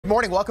Good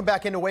morning. Welcome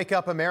back into Wake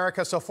Up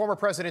America. So former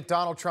President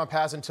Donald Trump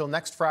has until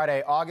next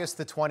Friday, August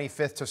the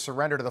 25th, to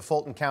surrender to the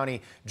Fulton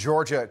County,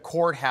 Georgia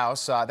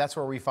courthouse. That's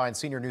where we find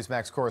senior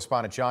Newsmax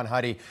correspondent John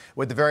Huddy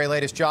with the very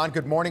latest. John,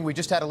 good morning. We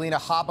just had Alina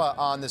Habba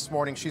on this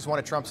morning. She's one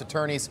of Trump's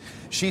attorneys.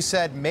 She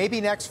said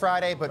maybe next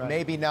Friday, but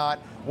maybe not.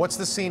 What's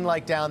the scene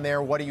like down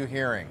there? What are you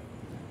hearing?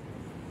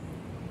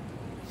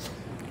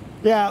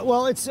 Yeah,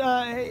 well, it's,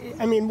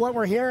 what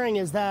we're hearing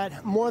is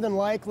that more than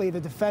likely the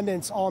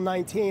defendants, all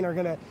 19, are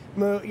going to,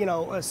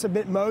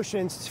 submit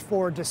motions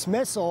for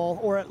dismissal,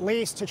 or at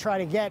least to try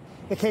to get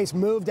the case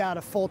moved out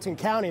of Fulton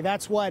County.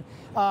 That's what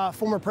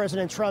former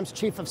President Trump's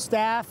chief of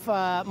staff,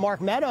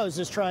 Mark Meadows,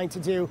 is trying to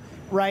do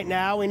right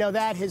now. We know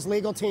that his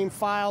legal team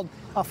filed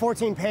a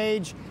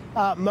 14-page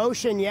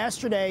motion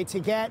yesterday to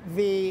get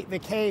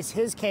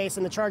his case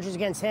and the charges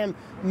against him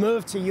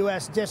moved to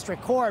U.S.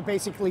 District Court,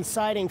 basically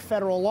citing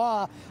federal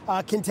law,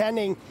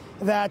 contending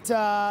that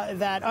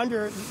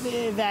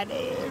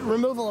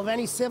removal of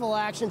any civil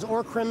actions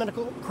or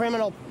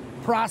criminal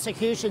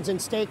prosecutions in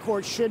state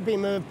courts should be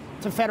moved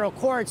to federal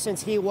court,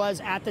 since he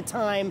was at the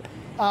time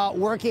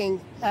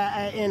working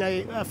in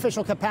an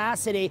official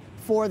capacity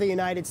for the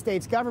United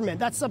States government.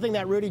 That's something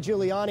that Rudy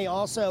Giuliani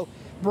also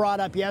brought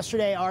up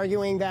yesterday,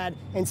 arguing that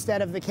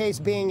instead of the case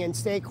being in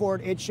state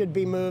court, it should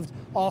be moved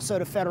also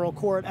to federal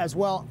court as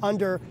well,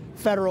 under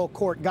federal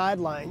court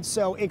guidelines.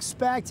 So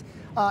expect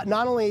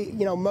not only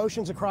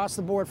motions across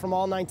the board from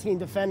all 19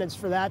 defendants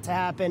for that to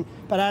happen,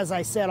 but as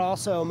I said,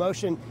 also a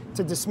motion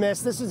to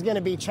dismiss. This is going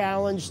to be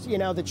challenged.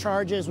 The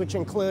charges, which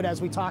include,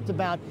 as we talked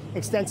about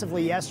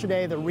extensively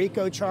yesterday, the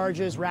RICO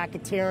charges,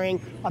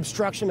 racketeering,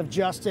 obstruction of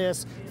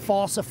justice,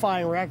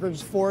 falsifying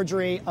records,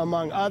 forgery,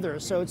 among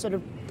others. So it's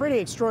a pretty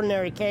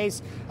extraordinary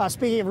case.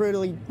 Speaking of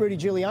Rudy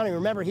Giuliani,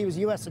 remember, he was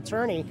U.S.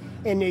 attorney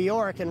in New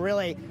York and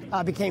really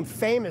became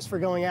famous for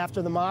going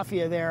after the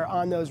mafia there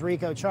on those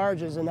RICO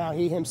charges, and now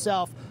he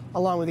himself,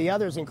 along with the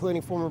others,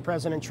 including former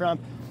President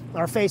Trump,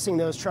 are facing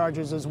those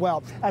charges as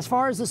well. As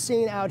far as the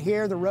scene out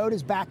here, the road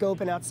is back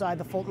open outside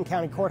the Fulton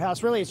County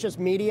Courthouse. Really, it's just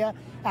media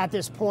at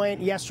this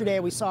point. Yesterday,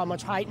 we saw a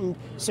much heightened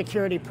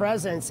security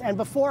presence. And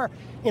before,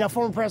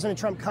 former President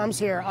Trump comes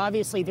here,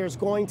 obviously there's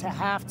going to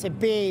have to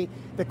be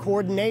the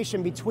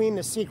coordination between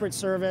the Secret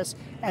Service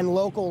and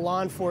local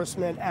law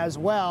enforcement as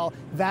well.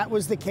 That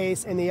was the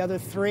case in the other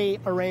 3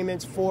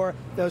 arraignments for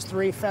those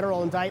 3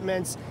 federal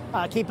indictments.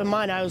 Keep in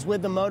mind, I was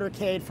with the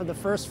motorcade for the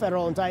first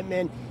federal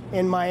indictment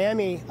in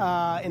Miami,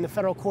 in the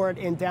federal court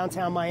in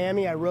downtown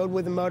Miami. I rode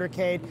with the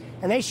motorcade,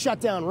 and they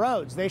shut down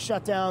roads. They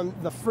shut down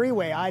the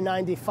freeway,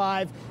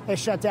 I-95. They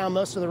shut down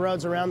most of the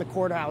roads around the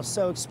courthouse.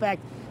 So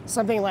expect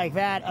something like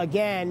that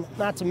again,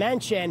 not to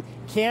mention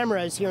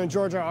cameras here in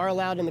Georgia are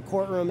allowed in the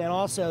courtroom, and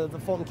also the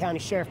Fulton County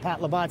Sheriff,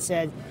 Pat Labatt,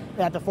 said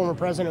that the former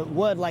president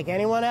would, like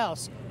anyone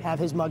else, have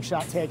his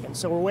mugshot taken.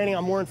 So we're waiting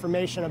on more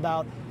information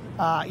about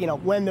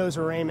when those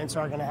arraignments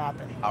are going to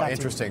happen. Oh,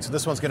 interesting. So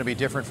this one's going to be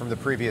different from the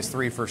previous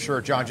 3 for sure.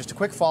 John, just a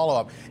quick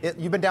follow-up.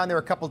 You've been down there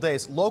a couple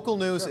days. Local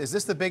news, is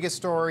this the biggest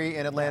story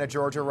in Atlanta,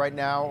 Georgia right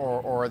now,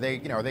 or are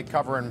they, are they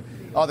covering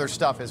other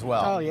stuff as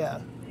well? Oh,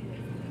 yeah.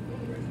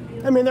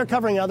 I mean, they're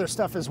covering other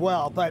stuff as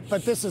well, but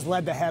this has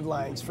led to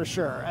headlines for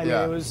sure. I mean,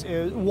 it was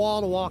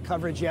wall-to-wall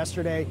coverage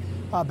yesterday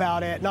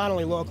about it, not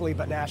only locally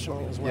but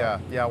nationally as well.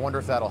 Yeah. I wonder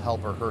if that'll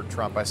help or hurt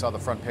Trump. I saw the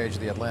front page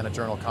of the Atlanta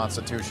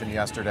Journal-Constitution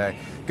yesterday.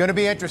 Going to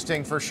be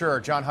interesting for sure.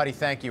 John Huddy,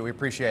 thank you. We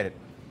appreciate it.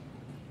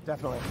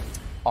 Definitely.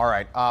 All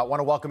right. I want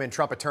to welcome in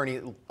Trump attorney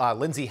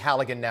Lindsey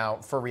Halligan now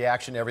for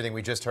reaction to everything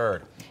we just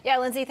heard. Yeah,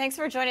 Lindsey, thanks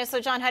for joining us.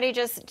 So John Huddy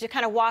just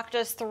kind of walked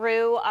us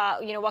through,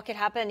 what could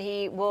happen.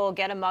 He will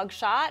get a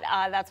mugshot.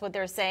 That's what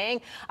they're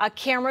saying.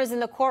 Cameras in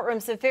the courtroom,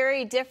 so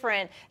very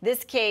different,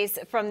 this case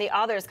from the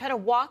others. Kind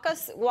of walk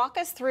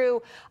us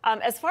through,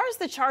 as far as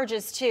the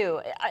charges,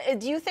 too.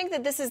 Do you think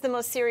that this is the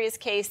most serious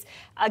case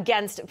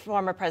against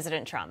former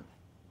President Trump?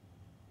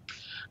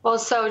 Well,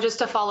 so just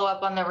to follow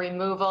up on the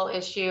removal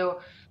issue,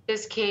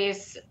 this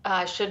case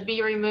should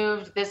be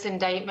removed. This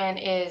indictment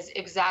is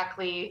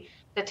exactly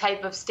the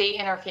type of state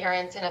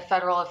interference in a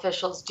federal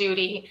official's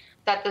duty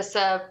that the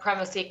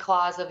Supremacy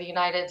Clause of the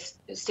United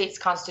States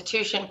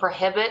Constitution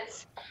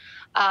prohibits.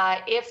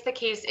 If the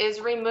case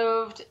is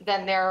removed,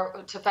 then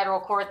to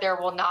federal court, there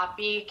will not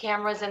be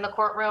cameras in the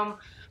courtroom.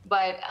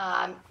 But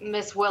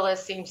Ms.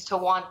 Willis seems to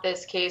want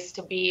this case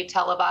to be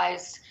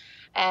televised.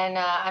 And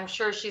I'm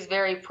sure she's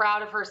very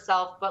proud of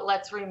herself, but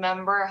let's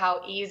remember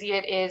how easy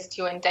it is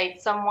to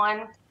indict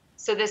someone.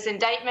 So this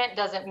indictment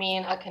doesn't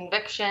mean a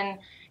conviction.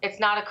 It's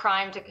not a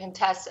crime to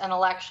contest an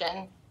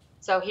election.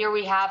 So here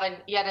we have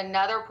yet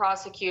another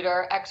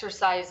prosecutor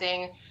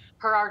exercising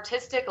her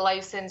artistic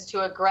license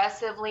to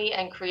aggressively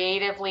and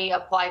creatively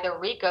apply the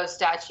RICO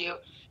statute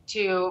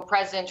to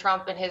President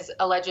Trump and his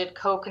alleged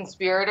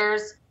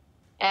co-conspirators.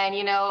 And,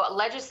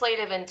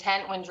 legislative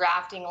intent when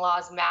drafting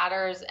laws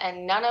matters,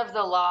 and none of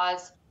the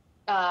laws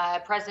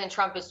President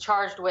Trump is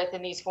charged with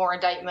in these 4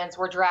 indictments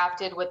were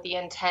drafted with the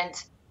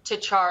intent to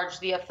charge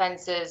the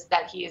offenses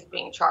that he is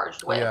being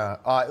charged with. Yeah.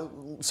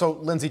 So,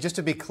 Lindsey, just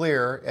to be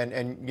clear,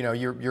 and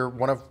you're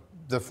one of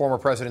the former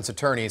president's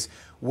attorneys.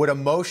 Would a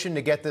motion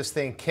to get this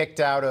thing kicked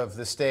out of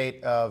the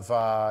state of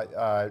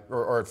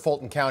or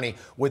Fulton County,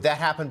 would that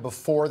happen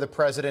before the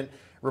president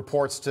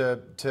reports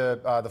to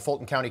the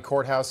Fulton County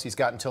courthouse? He's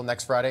got until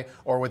next Friday,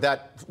 or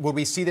would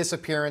we see this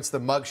appearance, the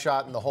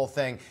mugshot, and the whole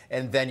thing,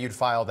 and then you'd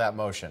file that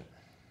motion?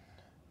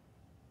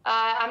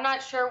 I'm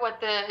not sure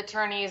what the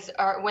attorneys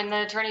are. When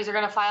the attorneys are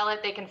going to file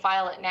it, they can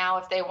file it now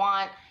if they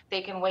want.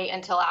 They can wait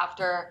until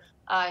after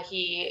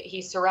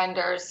he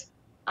surrenders.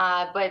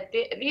 But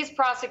these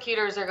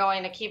prosecutors are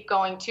going to keep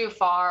going too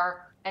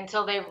far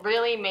until they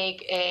really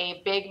make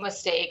a big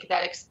mistake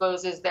that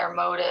exposes their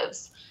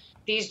motives.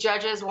 These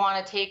judges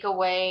want to take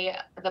away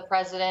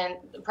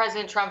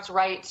President Trump's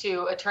right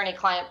to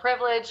attorney-client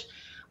privilege.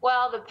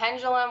 Well, the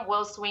pendulum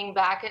will swing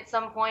back at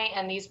some point,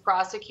 and these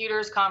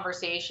prosecutors'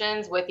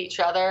 conversations with each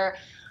other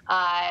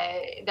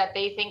that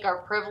they think are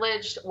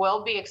privileged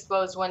will be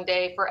exposed one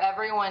day for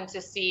everyone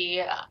to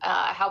see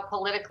how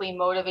politically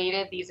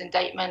motivated these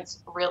indictments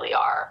really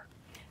are.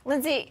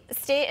 Lindsey,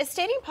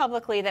 stating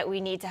publicly that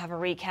we need to have a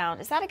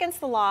recount, is that against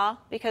the law?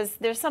 Because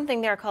there's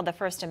something there called the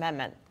First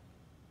Amendment.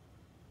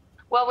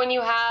 Well, when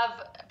you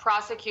have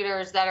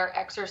prosecutors that are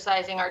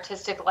exercising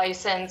artistic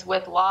license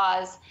with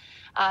laws,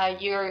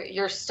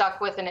 you're stuck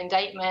with an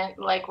indictment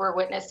like we're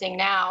witnessing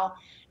now.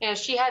 You know,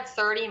 she had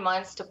 30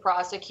 months to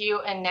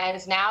prosecute and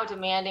is now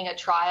demanding a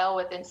trial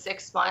within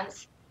 6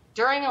 months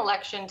during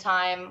election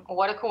time.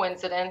 What a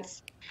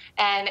coincidence.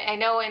 And I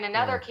know in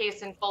another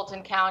case in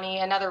Fulton County,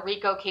 another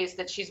RICO case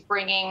that she's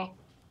bringing,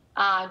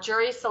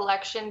 jury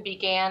selection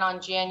began on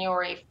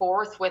January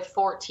 4th with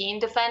 14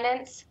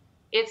 defendants.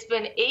 It's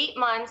been 8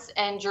 months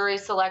and jury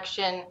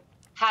selection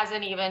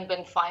hasn't even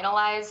been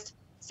finalized.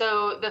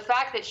 So the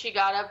fact that she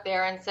got up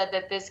there and said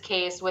that this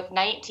case with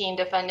 19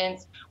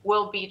 defendants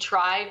will be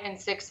tried in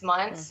 6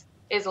 months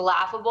is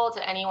laughable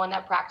to anyone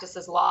that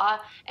practices law.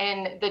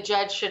 And the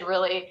judge should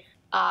really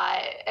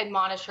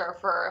admonish her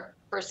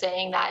for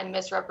saying that and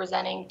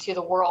misrepresenting to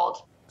the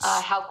world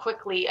how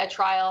quickly a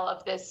trial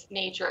of this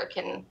nature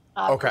can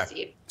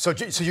proceed. So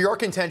your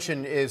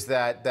contention is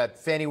that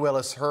Fani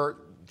Willis,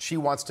 she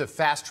wants to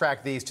fast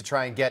track these to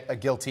try and get a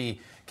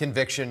guilty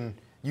conviction.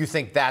 You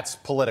think that's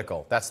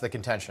political? That's the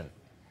contention?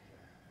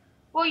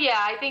 Well, yeah,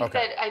 I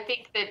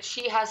think that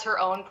she has her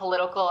own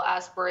political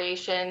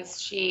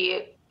aspirations.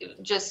 She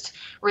just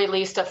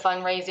released a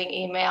fundraising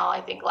email,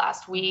 I think,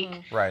 last week.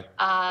 Right.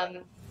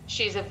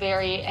 She's a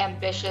very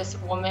ambitious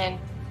woman.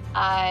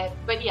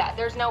 But yeah,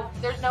 there's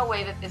no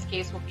way that this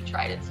case will be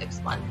tried in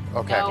 6 months.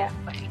 Okay. No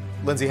way.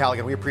 Lindsey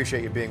Halligan, we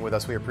appreciate you being with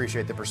us. We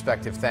appreciate the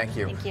perspective. Thank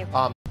you. Thank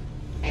you.